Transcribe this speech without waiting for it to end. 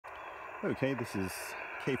Okay, this is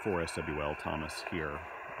K4SWL Thomas here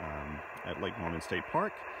at Lake Norman State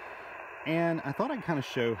Park, and I thought I'd kind of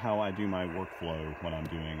show how I do my workflow when I'm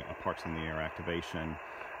doing a Parks on the Air activation.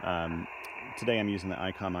 Today I'm using the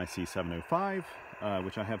Icom IC-705,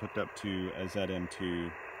 which I have hooked up to a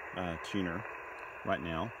ZM2 tuner right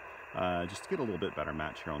now, just to get a little bit better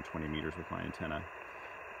match here on 20 meters with my antenna.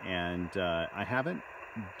 And I haven't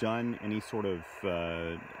done any sort of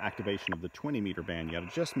activation of the 20 meter band yet. I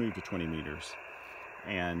just moved to 20 meters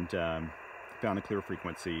and found a clear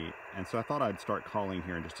frequency, and so I thought I'd start calling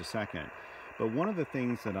here in just a second. But one of the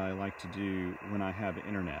things that I like to do when I have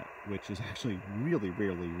internet, which is actually really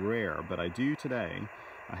rare, but I do today,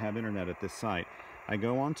 I have internet at this site, I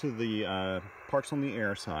go onto the Parks on the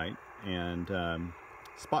Air site and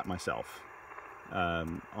spot myself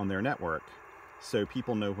on their network so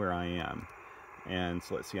people know where I am. And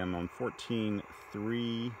so let's see, I'm on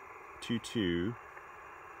 14.322.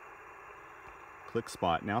 Click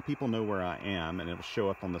spot. Now people know where I am, and it'll show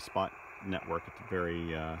up on the spot network at the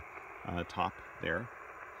very top there.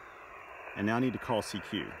 And now I need to call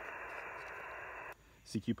CQ.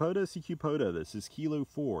 CQ POTA, this is Kilo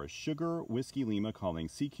 4, Sugar Whiskey Lima calling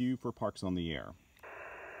CQ for Parks on the Air.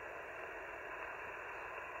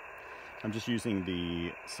 I'm just using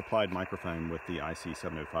the supplied microphone with the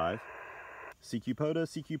IC-705. CQ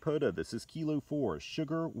POTA, this is Kilo 4,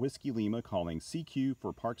 Sugar Whiskey Lima calling CQ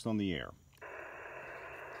for Parks on the Air.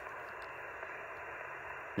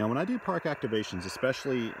 Now when I do park activations,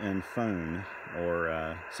 especially in phone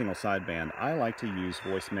or single sideband, I like to use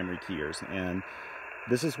voice memory keyers, and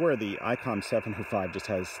this is where the Icom 705 just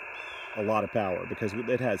has a lot of power, because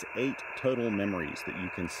it has 8 total memories that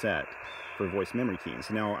you can set for voice memory keying.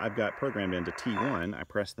 So now I've got programmed into T1, I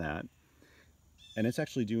press that, and it's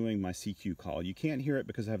actually doing my CQ call. You can't hear it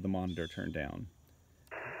because I have the monitor turned down,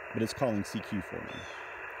 but it's calling CQ for me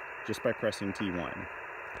just by pressing T1.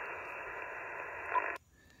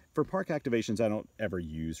 For park activations, I don't ever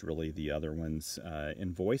use really the other ones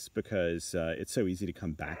in voice, because it's so easy to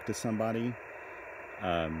come back to somebody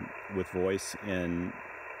with voice. In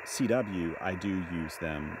CW, I do use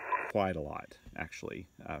them quite a lot, actually,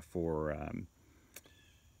 for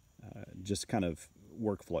just kind of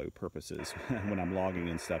workflow purposes. When I'm logging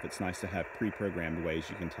and stuff, it's nice to have pre-programmed ways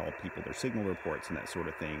you can tell people their signal reports and that sort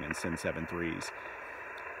of thing, and send 7.3s.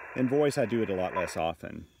 In voice, I do it a lot less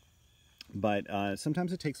often, but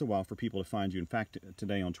sometimes it takes a while for people to find you. In fact,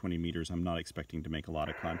 today on 20 meters, I'm not expecting to make a lot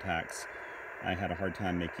of contacts. I had a hard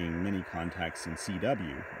time making many contacts in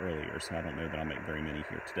CW earlier, so I don't know that I'll make very many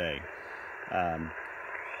here today.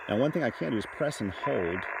 Now, one thing I can do is press and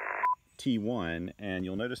hold T1, and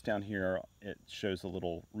you'll notice down here it shows a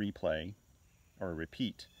little replay or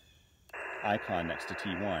repeat icon next to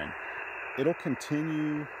T1. It'll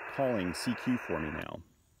continue calling CQ for me now,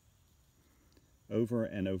 over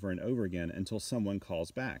and over and over again, until someone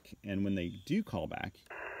calls back. And when they do call back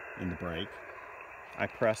in the break, I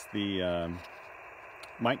press the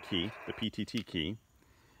mic key, the PTT key,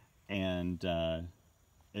 and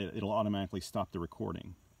it'll automatically stop the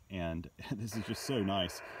recording. And this is just so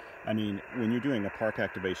nice. I mean, when you're doing a park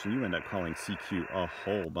activation, you end up calling CQ a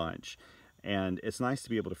whole bunch. And it's nice to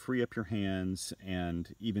be able to free up your hands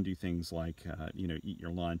and even do things like, you know, eat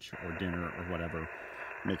your lunch or dinner or whatever,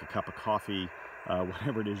 make a cup of coffee,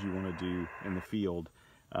 whatever it is you want to do in the field.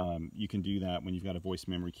 You can do that when you've got a voice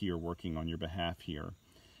memory keyer working on your behalf here.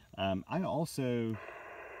 I also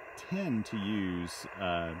tend to use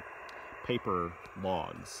paper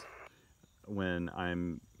logs when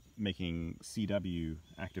I'm making CW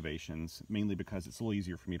activations, mainly because it's a little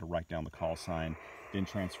easier for me to write down the call sign, then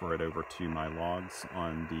transfer it over to my logs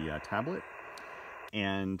on the tablet.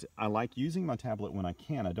 And I like using my tablet when I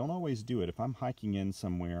can. I don't always do it. If I'm hiking in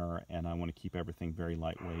somewhere and I want to keep everything very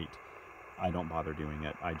lightweight, I don't bother doing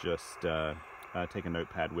it. I just take a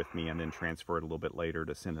notepad with me and then transfer it a little bit later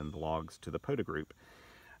to send in the logs to the POTA group.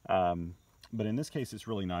 But in this case, it's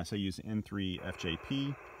really nice. I use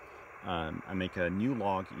N3FJP. I make a new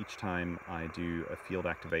log each time I do a field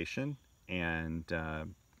activation, and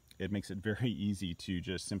it makes it very easy to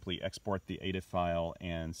just simply export the ATIF file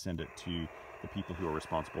and send it to the people who are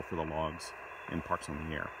responsible for the logs in Parks on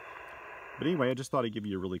the Air. But anyway, I just thought I'd give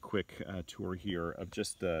you a really quick tour here of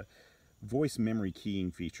just the voice memory keying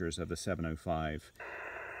features of the 705.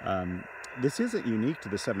 This isn't unique to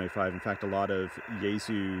the 705. In fact, a lot of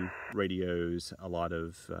Yaesu radios, a lot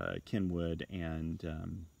of Kenwood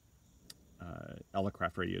and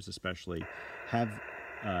Elecraft radios especially, have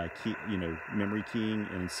memory keying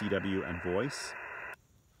in CW and voice.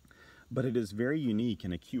 But it is very unique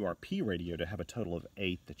in a QRP radio to have a total of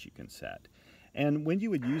 8 that you can set. And when you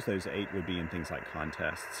would use those 8 would be in things like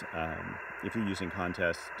contests. If you're using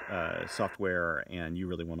contest software and you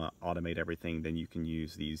really want to automate everything, then you can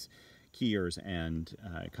use these keyers and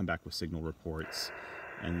come back with signal reports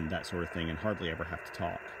and that sort of thing, and hardly ever have to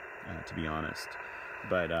talk, to be honest.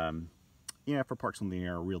 But yeah, for Parks on the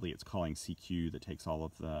Air, really it's calling CQ that takes all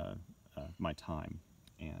of the my time,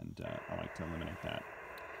 and I like to eliminate that.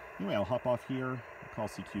 Anyway, I'll hop off here. I'll call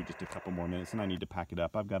CQ just a couple more minutes, and I need to pack it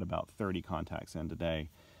up. I've got about 30 contacts in today,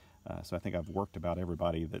 so I think I've worked about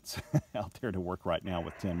everybody that's out there to work right now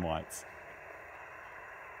with 10 watts.